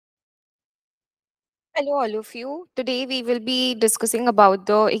Hello, all of you. Today we will be discussing about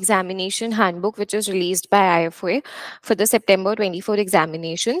the examination handbook, which is released by IFoA for the September 24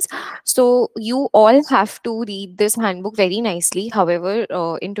 examinations. So you all have to read this handbook very nicely. However,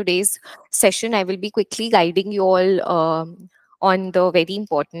 in today's session, I will be quickly guiding you all on the very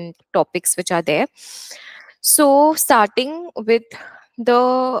important topics which are there. So starting with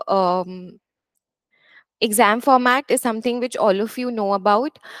the exam format is something which all of you know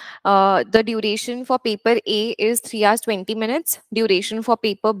about. The duration for paper A is 3 hours 20 minutes. Duration for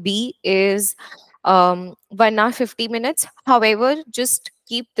paper B is 1 hour 50 minutes. However, just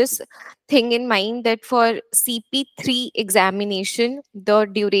keep this thing in mind that for CP3 examination, the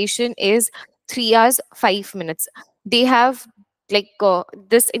duration is 3 hours 5 minutes. They have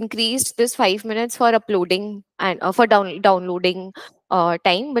this increased this 5 minutes for uploading and for downloading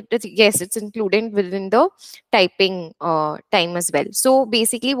time, but yes, it's included within the typing time as well. So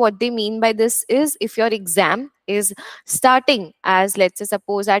basically what they mean by this is, if your exam is starting as, let's say,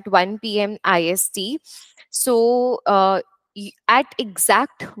 suppose at 1 p.m. IST, so at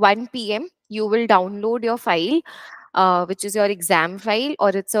exact 1 p.m. you will download your file, which is your exam file,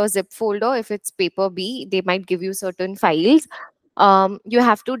 or it's a zip folder. If it's paper B, they might give you certain files. You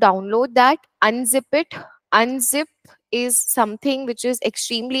have to download that, unzip it. Unzip is something which is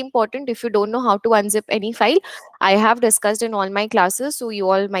extremely important. If you don't know how to unzip any file, I have discussed in all my classes, so you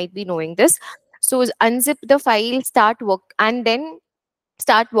all might be knowing this. So unzip the file, start work, and then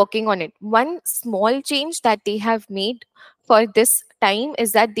start working on it. One small change that they have made for this time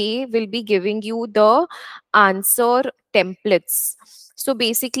is that they will be giving you the answer templates. So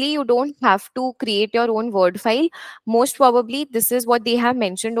basically, you don't have to create your own Word file. Most probably, this is what they have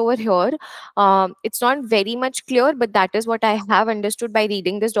mentioned over here. It's not very much clear, but that is what I have understood by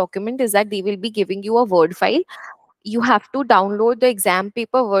reading this document, is that they will be giving you a Word file. You have to download the exam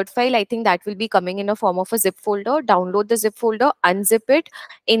paper Word file. I think that will be coming in a form of a zip folder. Download the zip folder, unzip it.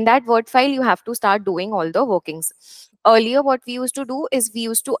 In that Word file, you have to start doing all the workings. Earlier, what we used to do is, we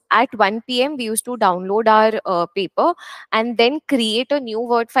used to, at 1 p.m., we used to download our paper and then create a new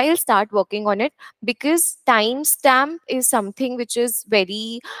Word file, start working on it, because timestamp is something which is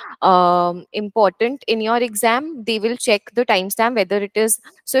very important in your exam. They will check the timestamp, whether it is,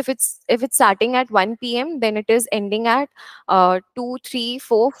 so if it's starting at 1 p.m., then it is ending at 2, 3,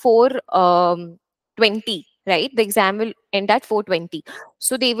 4, 4 20, right? The exam will end at 4:20.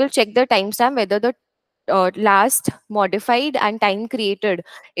 So they will check the timestamp, whether the last modified and time created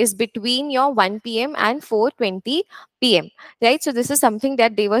is between your 1 p.m. and 4:20 p.m. Right? So this is something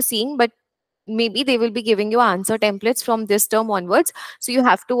that they were seeing, but maybe they will be giving you answer templates from this term onwards, so you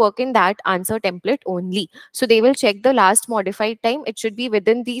have to work in that answer template only. So they will check the last modified time. It should be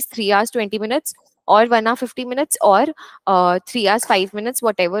within these 3 hours 20 minutes, or 1 hour 50 minutes, or 3 hours 5 minutes,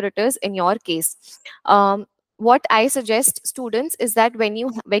 whatever it is in your case. What I suggest students is that when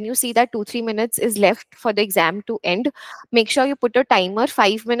you see that 2 3 minutes is left for the exam to end, make sure you put a timer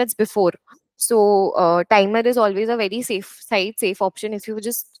 5 minutes before. So timer is always a very safe option. If you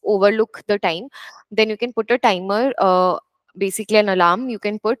just overlook the time, then you can put a timer, basically an alarm you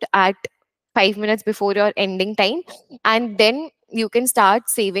can put at 5 minutes before your ending time, and then you can start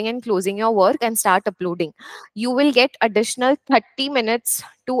saving and closing your work and start uploading. You will get additional 30 minutes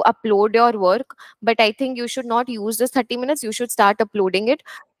to upload your work, but I think you should not use this 30 minutes. You should start uploading it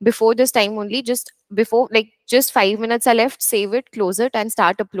before this time only. Just before, like, just 5 minutes are left, save it, close it, and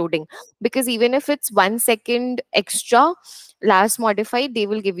start uploading. Because even if it's 1 second extra last modified, they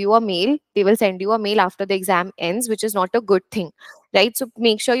will give you a mail, they will send you a mail after the exam ends, which is not a good thing, right? So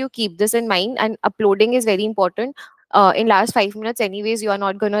make sure you keep this in mind, and uploading is very important. In last 5 minutes anyways, you are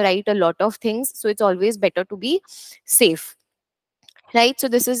not going to write a lot of things, so it's always better to be safe, right? So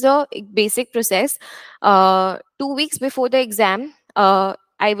this is the basic process. 2 weeks before the exam,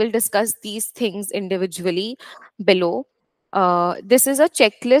 I will discuss these things individually below. This is a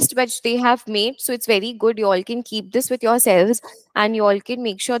checklist which they have made, so it's very good. You all can keep this with yourselves, and you all can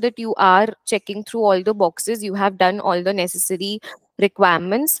make sure that you are checking through all the boxes. You have done all the necessary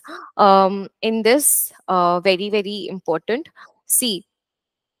requirements in this. Very, very important. See,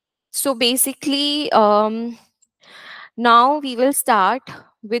 so basically, now we will start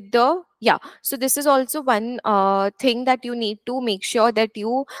with the, yeah, so this is also one thing that you need to make sure that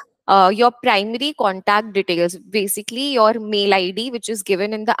you, your primary contact details, basically your mail ID, which is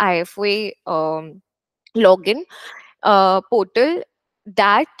given in the IFoA login portal,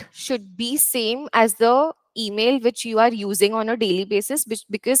 that should be same as the email which you are using on a daily basis,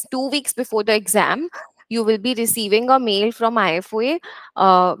 because 2 weeks before the exam, you will be receiving a mail from IFoA,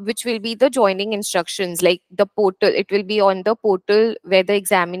 which will be the joining instructions, like the portal. It will be on the portal where the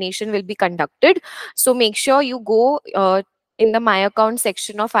examination will be conducted. So make sure you go in the My Account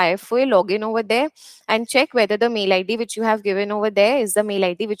section of IFoA, log in over there and check whether the mail ID which you have given over there is the mail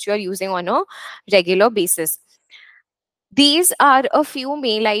ID which you are using on a regular basis. These are a few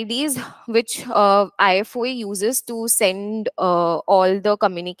mail IDs which IFoA uses to send all the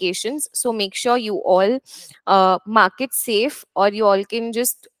communications. So make sure you all mark it safe, or you all can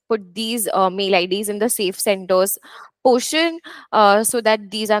just put these mail IDs in the safe centers portion, so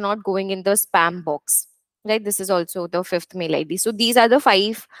that these are not going in the spam box. Right? This is also the fifth mail ID. So these are the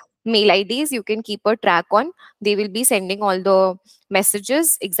five mail IDs you can keep a track on. They will be sending all the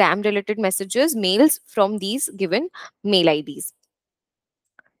messages, exam related messages, mails from these given mail IDs,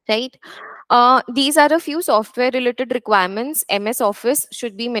 right? These are a few software related requirements. MS Office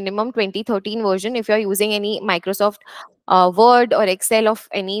should be minimum 2013 version. If you're using any Microsoft Word or Excel of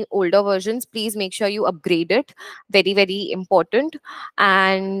any older versions, please make sure you upgrade it. Very, very important.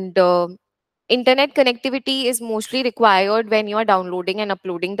 And internet connectivity is mostly required when you are downloading and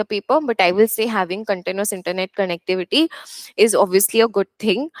uploading the paper, but I will say having continuous internet connectivity is obviously a good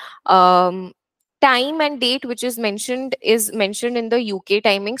thing. um, Time and date which is mentioned in the UK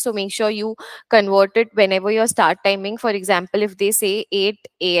timing, so make sure you convert it whenever your start timing. For example, if they say 8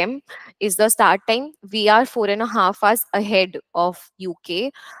 a.m. is the start time, we are 4.5 hours ahead of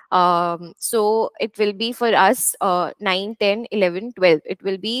UK. So it will be for us 9, 10, 11, 12. It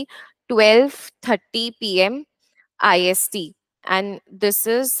will be 12:30 p.m. IST, and this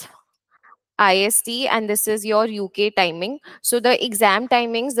is IST, and this is your UK timing. So the exam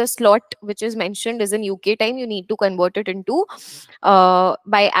timings, the slot which is mentioned is in UK time. You need to convert it into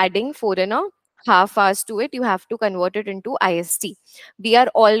by adding 4.5 hours to it. You have to convert it into IST. We are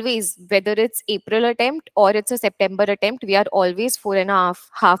always, whether it's April attempt or it's a September attempt, we are always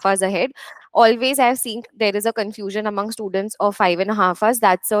 4.5 hours ahead. Always, I have seen there is a confusion among students of 5.5 hours.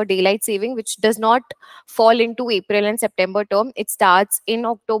 That's a daylight saving which does not fall into April and September term. It starts in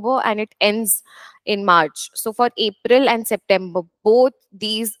October and it ends in March. So for April and September, both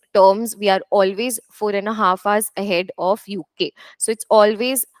these terms, we are always 4.5 hours ahead of UK. So it's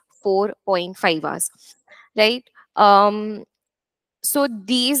always 4.5 hours, right? So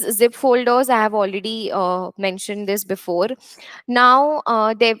these zip folders, I have already mentioned this before. Now,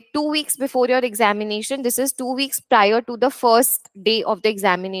 they 2 weeks before your examination, this is 2 weeks prior to the first day of the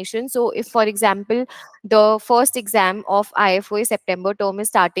examination. So if, for example, the first exam of IFoA September term is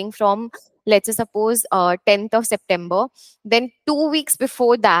starting from, let's say, suppose 10th of September, then 2 weeks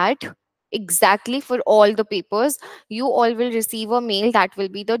before that, exactly for all the papers, you all will receive a mail that will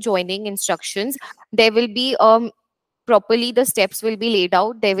be the joining instructions. There will be properly, the steps will be laid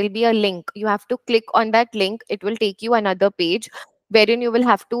out. There will be a link. You have to click on that link. It will take you another page wherein you will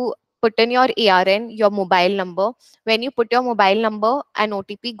have to put in your ARN, your mobile number. When you put your mobile number, an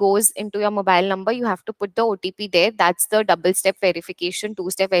OTP goes into your mobile number. You have to put the OTP there. That's the double step verification,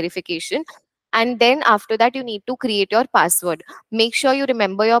 two-step verification. And then after that, you need to create your password. Make sure you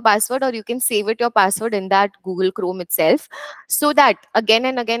remember your password, or you can save it your password in that Google Chrome itself, so that again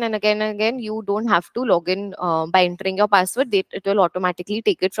and again and again and again, you don't have to log in by entering your password. It will automatically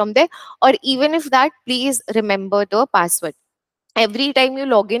take it from there. Or even if that, please remember the password every time you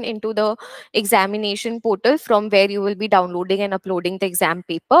log in into the examination portal from where you will be downloading and uploading the exam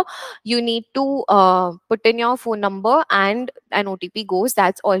paper. You need to put in your phone number and an OTP goes.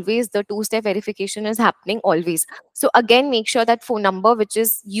 That's always the two-step verification is happening always. So again, make sure that phone number which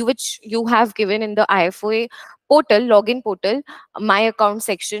you have given in the IFoA portal, login portal, my account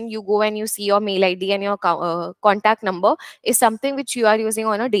section, you go and you see your mail ID and your contact number is something which you are using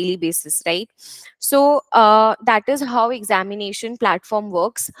on a daily basis, right? So that is how examination platform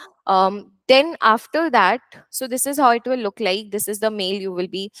works. Then after that, so this is how it will look like. This is the mail you will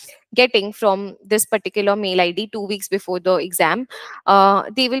be getting from this particular mail ID 2 weeks before the exam.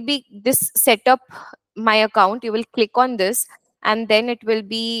 They will be this setup my account. You will click on this, and then it will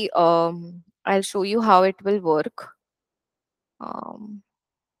be. I'll show you how it will work. Um,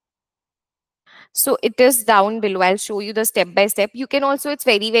 So it is down below. I'll show you the step by step. You can also, it's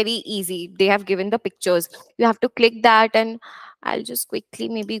very, very easy. They have given the pictures. You have to click that, and I'll just quickly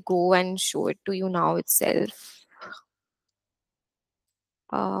maybe go and show it to you now itself.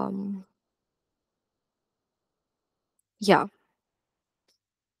 Um, yeah.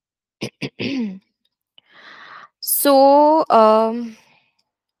 So,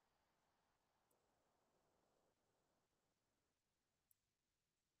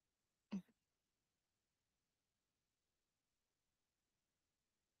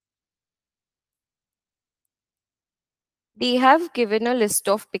 They have given a list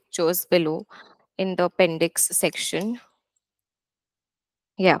of pictures below in the appendix section.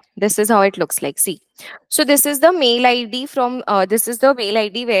 Yeah, this is how it looks like. See, so this is the mail ID from, this is the mail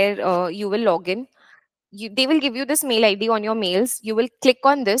ID where you will log in. They will give you this mail ID on your mails. You will click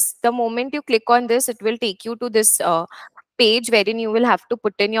on this. The moment you click on this, it will take you to this page wherein you will have to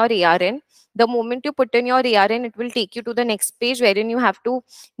put in your ARN. The moment you put in your ARN, it will take you to the next page wherein you have to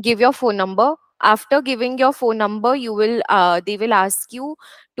give your phone number. After giving your phone number, you will they will ask you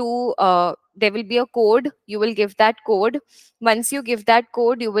to there will be a code. You will give that code. Once you give that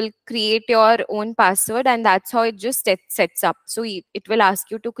code, you will create your own password, and that's how it just sets up. So it will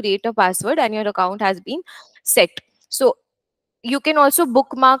ask you to create a password, and your account has been set. So you can also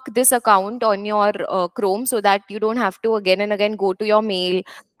bookmark this account on your Chrome, so that you don't have to again and again go to your mail,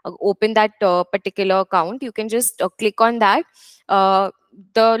 open that particular account. You can just click on that. The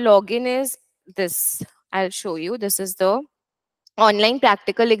login is this. I'll show you. This is the online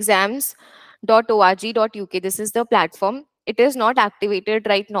practical exams.org.uk. This is the platform. It is not activated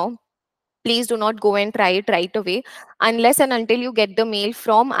right now. Please do not go and try it right away. Unless and until you get the mail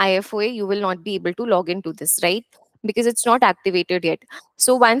from IFoA, you will not be able to log into this, right? Because it's not activated yet.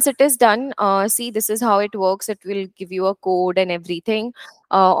 So once it is done, see, this is how it works. It will give you a code and everything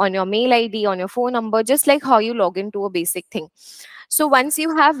on your mail ID, on your phone number, just like how you log into a basic thing. So once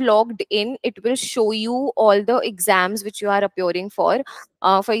you have logged in, it will show you all the exams which you are appearing for.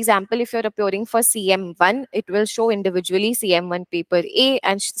 For example, if you're appearing for CM1, it will show individually CM1 paper A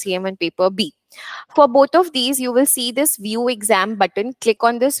and CM1 paper B. For both of these, you will see this view exam button. Click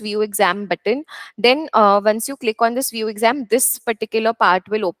on this view exam button. Then once you click on this view exam, this particular part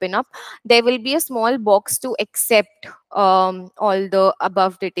will open up. There will be a small box to accept all the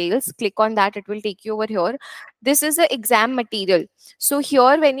above details. Click on that. It will take you over here. This is the exam material. So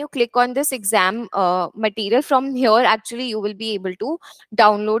here, when you click on this exam material, from here, actually, you will be able to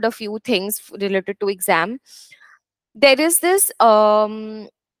download a few things related to exam. There is this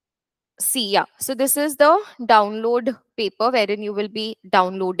see, yeah. So this is the download paper wherein you will be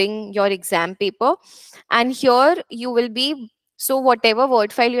downloading your exam paper. And here you will be, so whatever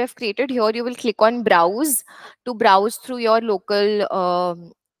Word file you have created, here you will click on browse to browse through your local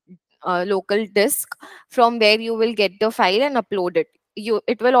disk, from where you will get the file and upload it.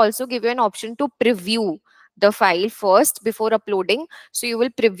 It will also give you an option to preview the file first before uploading. So you will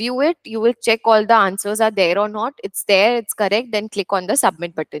preview it, you will check all the answers are there or not. It's there, it's correct, then click on the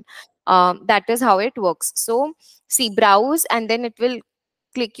submit button. That is how it works. So see, browse, and then it will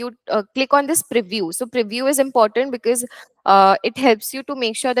click on this preview. So preview is important because it helps you to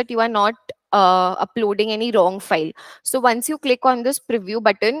make sure that you are not uploading any wrong file. So once you click on this preview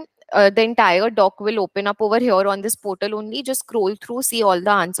button, the entire doc will open up over here on this portal only. Just scroll through, see all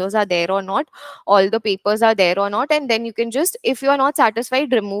the answers are there or not, all the papers are there or not, and then you can just, if you are not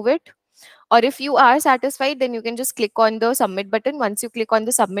satisfied, remove it. Or if you are satisfied, then you can just click on the submit button. Once you click on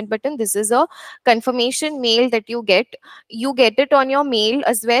the submit button, this is a confirmation mail that you get. You get it on your mail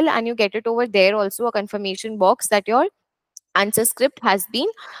as well, and you get it over there also, a confirmation box that your answer script has been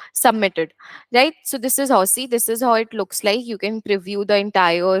submitted, right? So this is how, see, this is how it looks like. You can preview the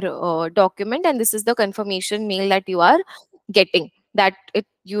entire document, and this is the confirmation mail that you are getting, that it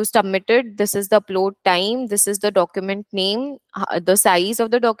you submitted. This is the upload time, this is the document name, the size of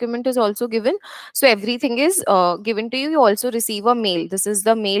the document is also given. So everything is given to you. You also receive a mail. This is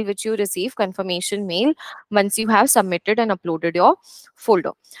the mail which you receive, confirmation mail, once you have submitted and uploaded your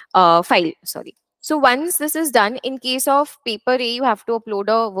folder file, sorry. So once this is done, in case of paper A, you have to upload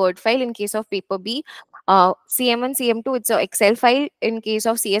a Word file. In case of paper B, CM1, CM2, it's a Excel file. In case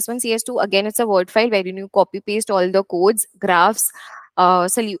of CS1, CS2, again, it's a Word file wherein you copy paste all the codes, graphs,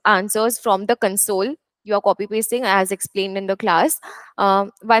 answers from the console. You are copy pasting as explained in the class.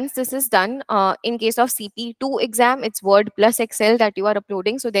 Once this is done, in case of CP2 exam, it's Word plus Excel that you are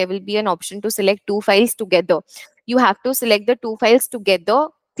uploading. So there will be an option to select two files together. You have to select the two files together,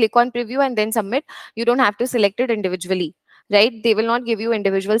 click on preview, and then submit. You don't have to select it individually, right? They will not give you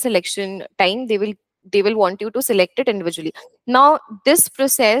individual selection time. They will want you to select it individually. Now this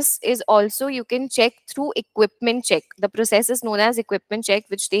process is also, you can check through equipment check. The process is known as equipment check,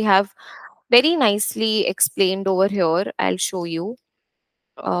 which they have very nicely explained over here. I'll show you.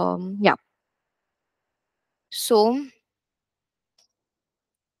 Yeah. So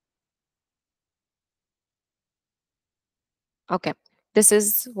okay, this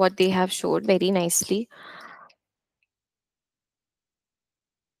is what they have showed very nicely.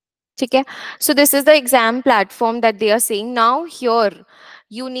 Okay, so this is the exam platform that they are saying. Now here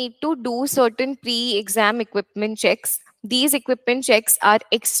you need to do certain pre-exam equipment checks. These equipment checks are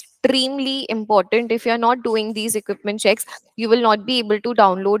extremely important. If you're not doing these equipment checks, you will not be able to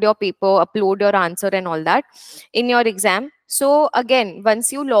download your paper, upload your answer and all that in your exam. So again,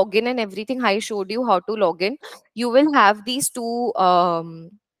 once you log in and everything, I showed you how to log in, you will have these two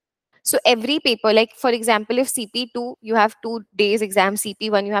so every paper, like for example, if CP2, you have 2 days exam,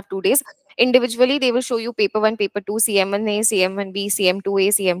 CP1, you have 2 days. Individually, they will show you paper 1, paper 2, CM1A, CM1B, CM2A,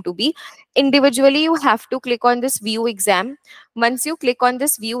 CM2B. Individually, you have to click on this view exam. Once you click on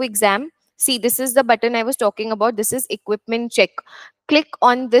this view exam, see, this is the button I was talking about. This is equipment check. Click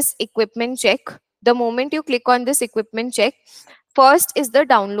on this equipment check. The moment you click on this equipment check, first is the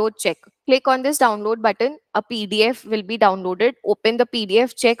download check. Click on this download button. A PDF will be downloaded. Open the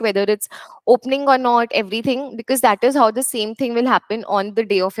PDF, check whether it's opening or not, everything, because that is how the same thing will happen on the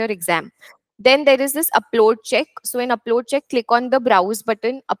day of your exam. Then there is this upload check. So in upload check, click on the browse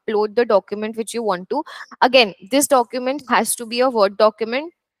button, upload the document which you want to. Again, this document has to be a Word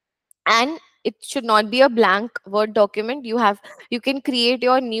document, and it should not be a blank Word document. You can create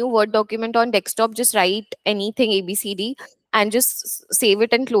your new Word document on desktop. Just write anything ABCD and just save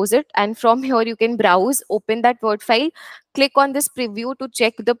it and close it, and from here you can browse, open that Word file, click on this preview to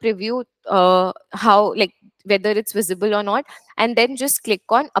check the preview, how, like, whether it's visible or not, and then just click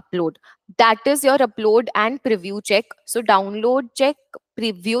on upload. That is your upload and preview check. So download check,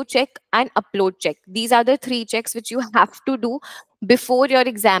 preview check, and upload check, these are the three checks which you have to do before your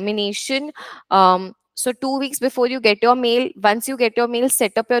examination. So 2 weeks before you get your mail, once you get your mail,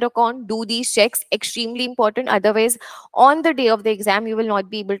 set up your account, do these checks, extremely important. Otherwise, on the day of the exam, you will not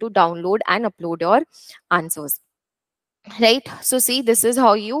be able to download and upload your answers. Right? So see, this is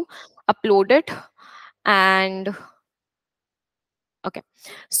how you upload it. And okay.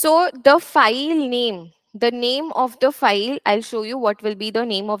 So the file name, the name of the file, I'll show you what will be the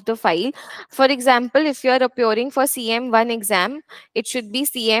name of the file. For example, if you are appearing for CM1 exam, it should be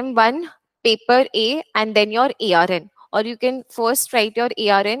CM1 paper A and then your ARN. Or you can first write your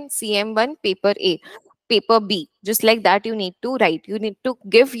ARN, CM1 paper A, paper B. Just like that, you need to write. You need to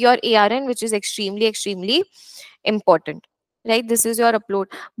give your ARN, which is extremely, extremely important. Right? This is your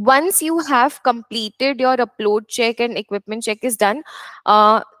upload. Once you have completed your upload check and equipment check is done,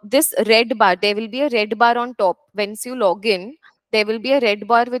 this red bar, there will be a red bar on top. Once you log in, there will be a red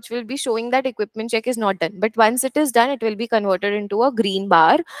bar which will be showing that equipment check is not done. But once it is done, it will be converted into a green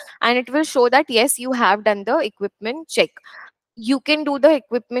bar, and it will show that yes, you have done the equipment check. You can do the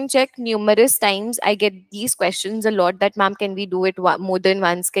equipment check numerous times. I get these questions a lot that, ma'am, can we do it more than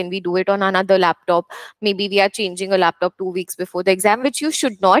once? Can we do it on another laptop? Maybe we are changing a laptop 2 weeks before the exam, which you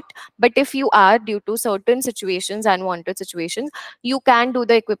should not. But if you are, due to certain situations, unwanted situations, you can do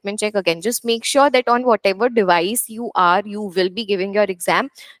the equipment check again. Just make sure that on whatever device you are, you will be giving your exam,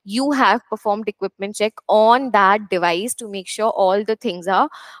 you have performed equipment check on that device to make sure all the things are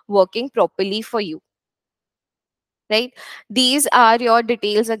working properly for you. Right? These are your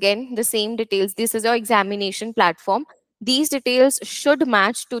details, again, the same details. This is your examination platform. These details should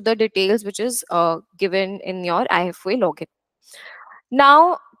match to the details which is given in your IFoA login.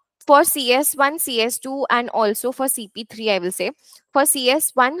 Now, for CS1, CS2, and also for CP3, I will say, for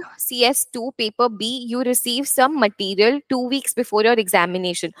CS1, CS2, paper B, you receive some material 2 weeks before your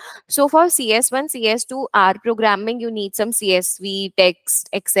examination. So for CS1, CS2, R programming, you need some CSV, text,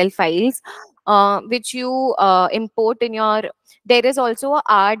 Excel files, which you import in your. There is also a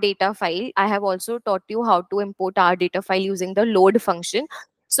R data file. I have also taught you how to import R data file using the load function.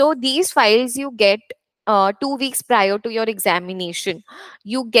 So these files you get 2 weeks prior to your examination.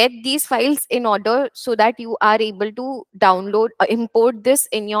 You get these files in order so that you are able to download, import this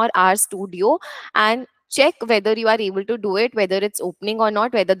in your R Studio and check whether you are able to do it, whether it's opening or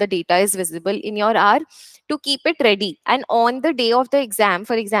not, whether the data is visible in your R, to keep it ready. And on the day of the exam,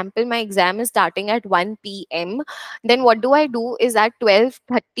 for example, my exam is starting at 1 p.m. Then what do I do is at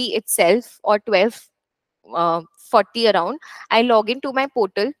 12:30 itself, or 12:40 around, I log into my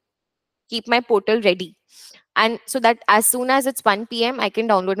portal, keep my portal ready, and so that as soon as it's 1 p.m. I can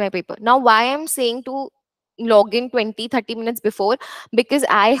download my paper. Now, why I'm saying to log in 20-30 minutes before, because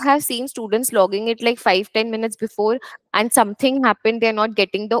I have seen students logging it like 5-10 minutes before, and something happened, they're not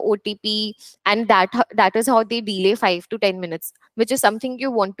getting the OTP, and that is how they delay 5 to 10 minutes, which is something you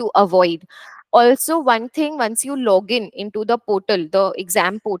want to avoid. Also, one thing, once you log in into the portal, the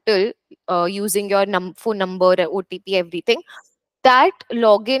exam portal, using your phone number, OTP, everything, that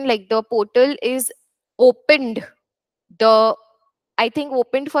login, like the portal is opened, the I think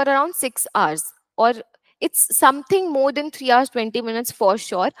opened for around 6 hours, or it's something more than 3 hours 20 minutes for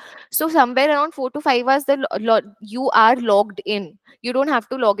sure. So somewhere around 4 to 5 hours, you are logged in. You don't have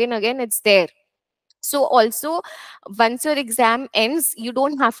to log in again, it's there. So also, once your exam ends, you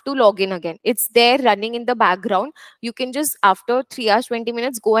don't have to log in again. It's there running in the background. You can just, after 3 hours 20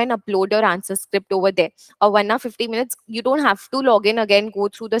 minutes, go and upload your answer script over there. Or 1 hour 50 minutes, you don't have to log in again, go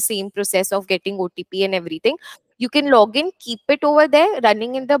through the same process of getting OTP and everything. You can log in, keep it over there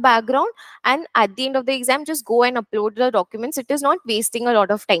running in the background, and at the end of the exam, just go and upload the documents. It is not wasting a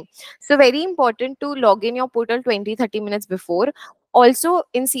lot of time. So very important to log in your portal 20-30 minutes before. Also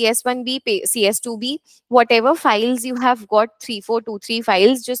in CS1B, CS2B, whatever files you have got, 3 4 2 3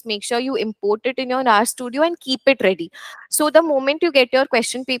 files, just make sure you import it in your R Studio and keep it ready. So the moment you get your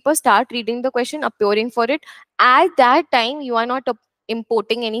question paper, start reading the question, appearing for it. At that time, you are not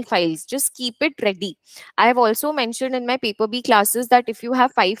importing any files. Just keep it ready. I have also mentioned in my paper B classes that if you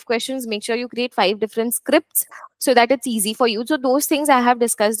have 5 questions, make sure you create 5 different scripts so that it's easy for you. So those things I have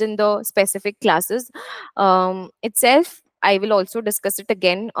discussed in the specific classes itself. I will also discuss it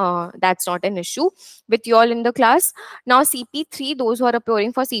again. That's not an issue with you all in the class. Now, CP3, those who are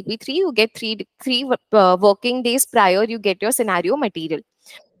appearing for CP3, you get three working days prior, you get your scenario material,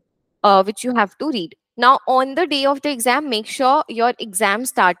 which you have to read. Now, on the day of the exam, make sure your exam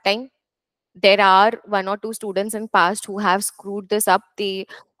start time. There are 1 or 2 students in past who have screwed this up. They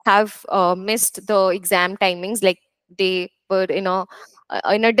have missed the exam timings. Like, they were in a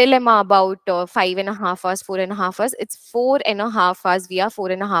dilemma about 5.5 hours, 4.5 hours. It's 4.5 hours. We are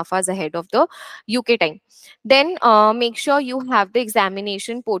 4.5 hours ahead of the UK time. Then make sure you have the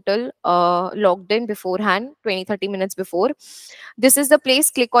examination portal logged in beforehand, 20-30 minutes before. This is the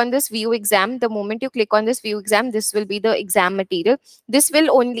place. Click on this view exam. The moment you click on this view exam, this will be the exam material. This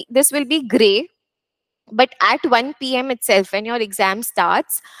will be gray, but at 1 p.m. itself, when your exam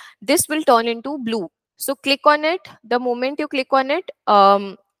starts, this will turn into blue. So click on it. The moment you click on it,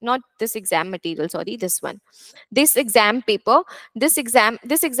 not this exam material, sorry, this one, this exam paper, this exam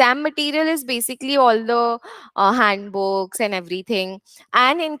material is basically all the handbooks and everything.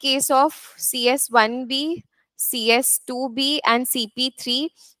 And in case of CS1B, CS2B, and CP3,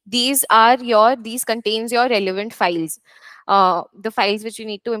 these contains your relevant files, the files which you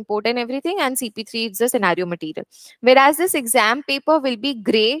need to import and everything. And CP3 is the scenario material. Whereas this exam paper will be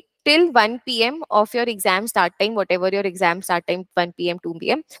gray till 1 p.m. of your exam start time, whatever your exam start time, 1 p.m., 2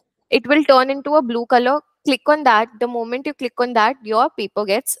 p.m. It will turn into a blue color. Click on that. The moment you click on that, your paper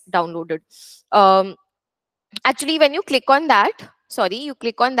gets downloaded. Um, Actually, when you click on that, sorry, you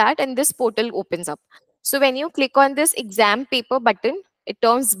click on that and this portal opens up. So when you click on this exam paper button, it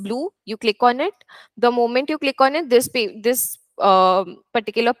turns blue. You click on it. The moment you click on it, this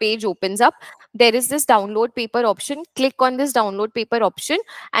particular page opens up. There is this download paper option. Click on this download paper option,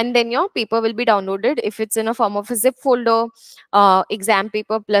 and then your paper will be downloaded. If it's in a form of a zip folder, exam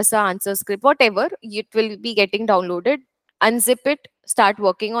paper plus a answer script, whatever, it will be getting downloaded. Unzip it, start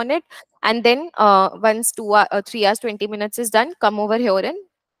working on it, and then once 3 hours 20 minutes is done, come over here and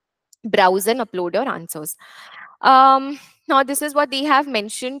browse and upload your answers. Now this is what they have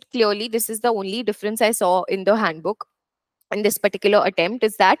mentioned clearly. This is the only difference I saw in the handbook in this particular attempt,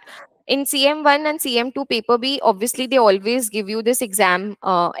 is that in CM1 and CM2 paper B, obviously they always give you this exam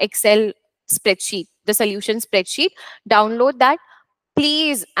Excel spreadsheet, the solution spreadsheet. Download that.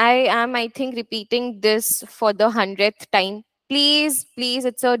 Please, I think repeating this for the 100th time. Please,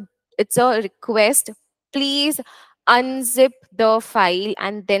 it's a request. Please unzip the file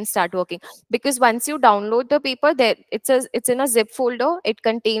and then start working. Because once you download the paper, there it's in a zip folder. It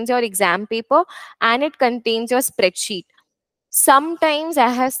contains your exam paper and it contains your spreadsheet. Sometimes I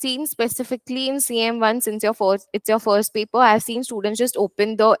have seen, specifically in CM1, since it's your first paper, I have seen students just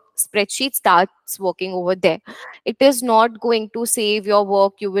open the spreadsheet, starts working over there. It is not going to save your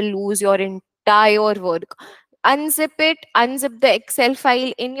work. You will lose your entire work. Unzip it, unzip the Excel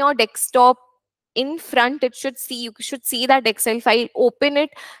file in your desktop. In front, you should see that Excel file. Open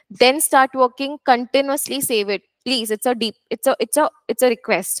it, then start working. Continuously save it. Please, it's a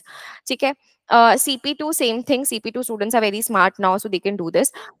request. Okay. CP2, same thing. CP2 students are very smart now, so they can do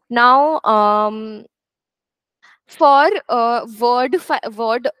this. Now, for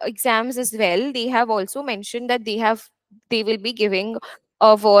word exams as well, they have also mentioned that they will be giving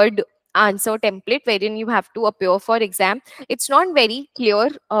a word answer template wherein you have to appear for exam. It's not very clear,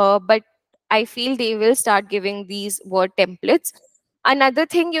 but I feel they will start giving these word templates. Another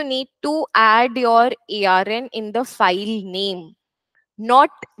thing, you need to add your ARN in the file name,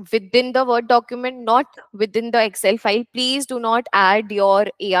 not within the Word document, not within the Excel file. Please do not add your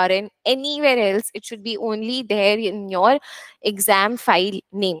ARN anywhere else. It should be only there in your exam file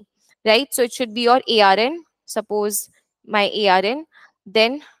name, right? So it should be your ARN. Suppose my ARN,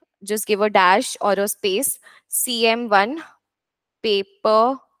 then just give a dash or a space, CM1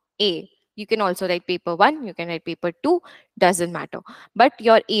 paper A. You can also write paper 1, you can write paper 2, doesn't matter. But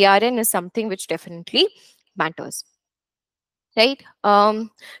your ARN is something which definitely matters, right?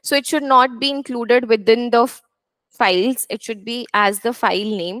 So it should not be included within the files, it should be as the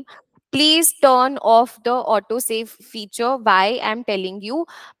file name. Please turn off the autosave feature. Why I'm telling you,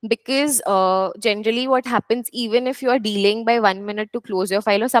 because generally what happens, even if you are delaying by 1 minute to close your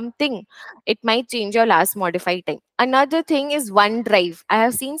file or something, it might change your last modified time. Another thing is OneDrive. I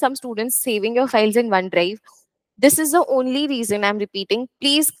have seen some students saving your files in OneDrive. This is the only reason I'm repeating.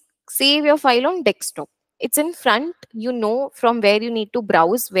 Please save your file on desktop. It's in front, you know from where you need to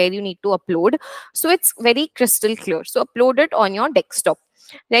browse, where you need to upload. So it's very crystal clear. So upload it on your desktop,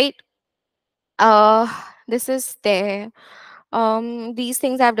 right? Uh, this is there. These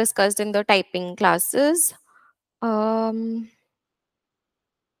things I've discussed in the typing classes. Um,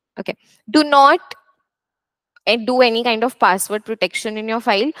 okay. Do not do any kind of password protection in your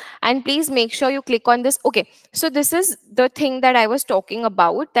file, and please make sure you click on this. Okay, so this is the thing that I was talking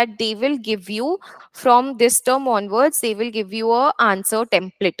about, that they will give you from this term onwards, they will give you a answer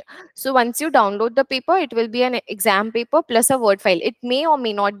template. So once you download the paper, it will be an exam paper plus a word file. It may or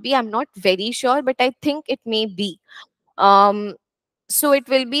may not be, I'm not very sure, but I think it may be. So it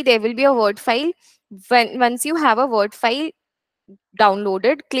will be, there will be a word file. When once you have a word file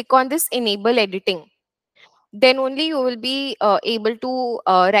downloaded, click on this enable editing, then only you will be able to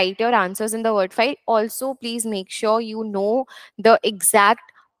write your answers in the word file. Also, please make sure you know the exact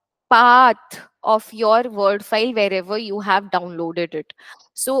path of your word file wherever you have downloaded it.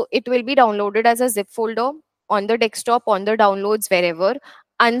 So it will be downloaded as a zip folder on the desktop, on the downloads, wherever.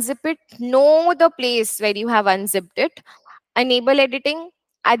 Unzip it, know the place where you have unzipped it. Enable editing.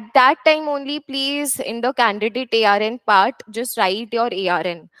 At that time only, please, in the candidate ARN part, just write your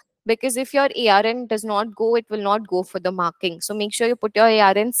ARN. Because if your ARN does not go, it will not go for the marking. So make sure you put your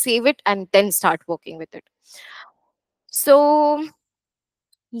ARN, save it, and then start working with it. So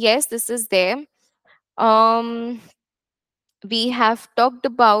yes, this is there. Um, we have talked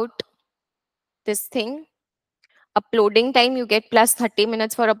about this thing. Uploading time, you get plus 30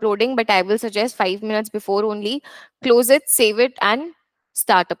 minutes for uploading, but I will suggest 5 minutes before only. Close it, save it, and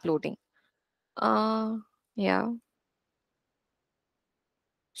start uploading. Uh, yeah.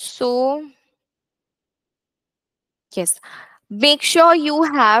 So, yes, make sure you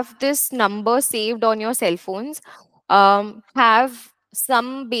have this number saved on your cell phones. Have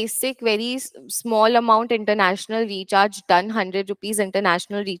some basic, very small amount international recharge done, 100 rupees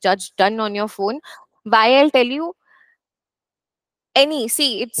international recharge done on your phone. Why I'll tell you, any,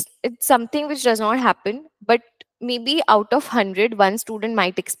 see, it's something which does not happen, but maybe out of 100, one student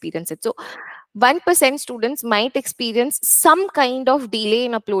might experience it. So 1% students might experience some kind of delay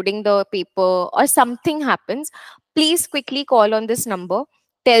in uploading the paper, or something happens. Please quickly call on this number,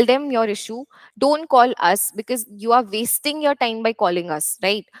 tell them your issue. Don't call us, because you are wasting your time by calling us,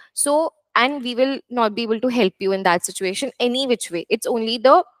 right? So, and we will not be able to help you in that situation any which way. It's only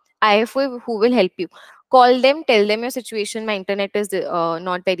the IFoA who will help you. Call them, tell them your situation, my internet is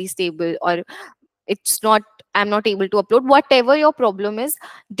not very stable, or it's not, I'm not able to upload, whatever your problem is.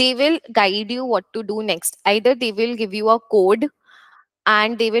 They will guide you what to do next. Either they will give you a code,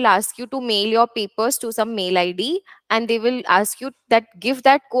 and they will ask you to mail your papers to some mail ID, and they will ask you that give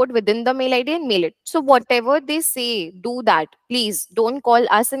that code within the mail ID and mail it. So whatever they say, do that. Please don't call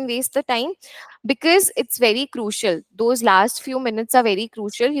us and waste the time, because it's very crucial. Those last few minutes are very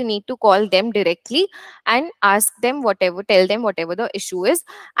crucial. You need to call them directly and ask them whatever, tell them whatever the issue is.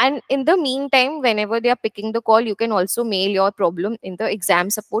 And in the meantime, whenever they are picking the call, you can also mail your problem in the exam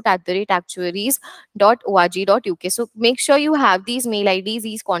support at the rate actuaries.org.uk. So make sure you have these mail IDs,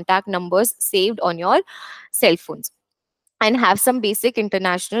 these contact numbers saved on your cell phones, and have some basic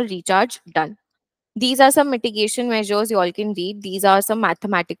international recharge done. These are some mitigation measures you all can read. These are some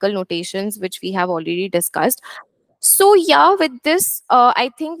mathematical notations which we have already discussed. So yeah, with this, I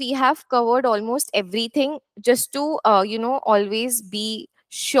think we have covered almost everything. Just to always be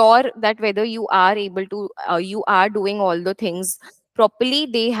sure that whether you are able to, you are doing all the things properly.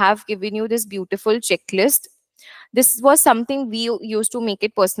 They have given you this beautiful checklist. This was something we used to make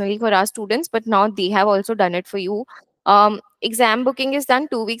it personally for our students, but now they have also done it for you. Exam booking is done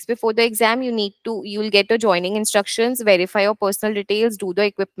 2 weeks before the exam. You'll get a joining instructions, verify your personal details, do the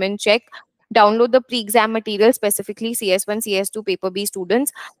equipment check, Download the pre-exam material, specifically CS1, CS2, paper B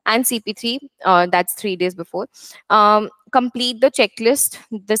students, and CP3. That's 3 days before. Complete the checklist.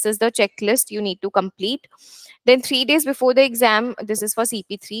 This is the checklist you need to complete. Then 3 days before the exam, this is for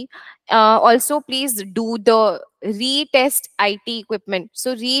CP3. Also, please do the retest IT equipment.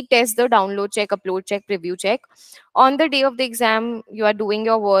 So retest the download check, upload check, preview check. On the day of the exam, you are doing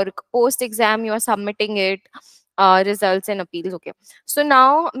your work. Post exam, you are submitting it. Results and appeals. Okay. So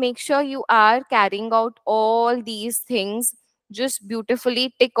now make sure you are carrying out all these things. Just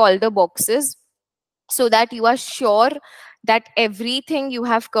beautifully tick all the boxes so that you are sure that everything you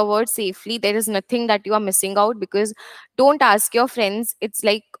have covered safely. There is nothing that you are missing out, because don't ask your friends. It's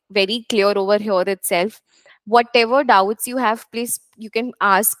like very clear over here itself. Whatever doubts you have, please, you can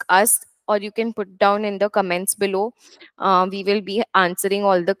ask us, or you can put down in the comments below. We will be answering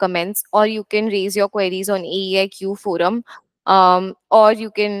all the comments, or you can raise your queries on AEIQ forum, or you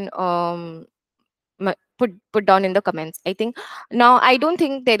can put down in the comments. I think now, I don't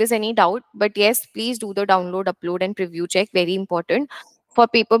think there is any doubt, but yes, please do the download, upload, and preview check. Very important. For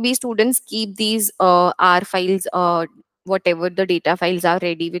paper B students, keep these R files, whatever the data files are,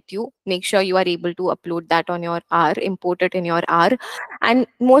 ready with you. Make sure you are able to upload that on your R, import it in your R. And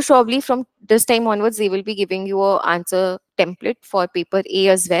most probably from this time onwards, they will be giving you a answer template for paper A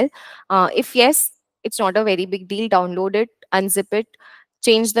as well. If yes, it's not a very big deal. Download it, unzip it,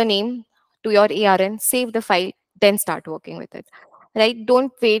 change the name to your ARN, save the file, then start working with it. Right?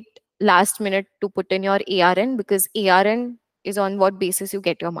 Don't wait last minute to put in your ARN, because ARN is on what basis you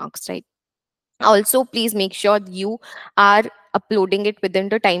get your marks, right? Also, please make sure you are uploading it within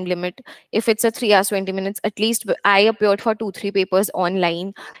the time limit. If it's a 3 hours 20 minutes, at least I appeared for 2 3 papers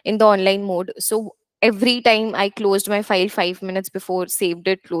online, in the online mode. So every time I closed my file 5 minutes before, saved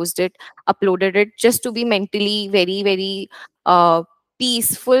it, closed it, uploaded it, just to be mentally very very uh,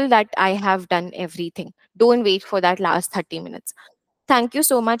 peaceful that I have done everything. Don't wait for that last 30 minutes. Thank you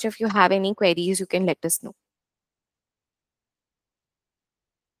so much. If you have any queries, you can let us know.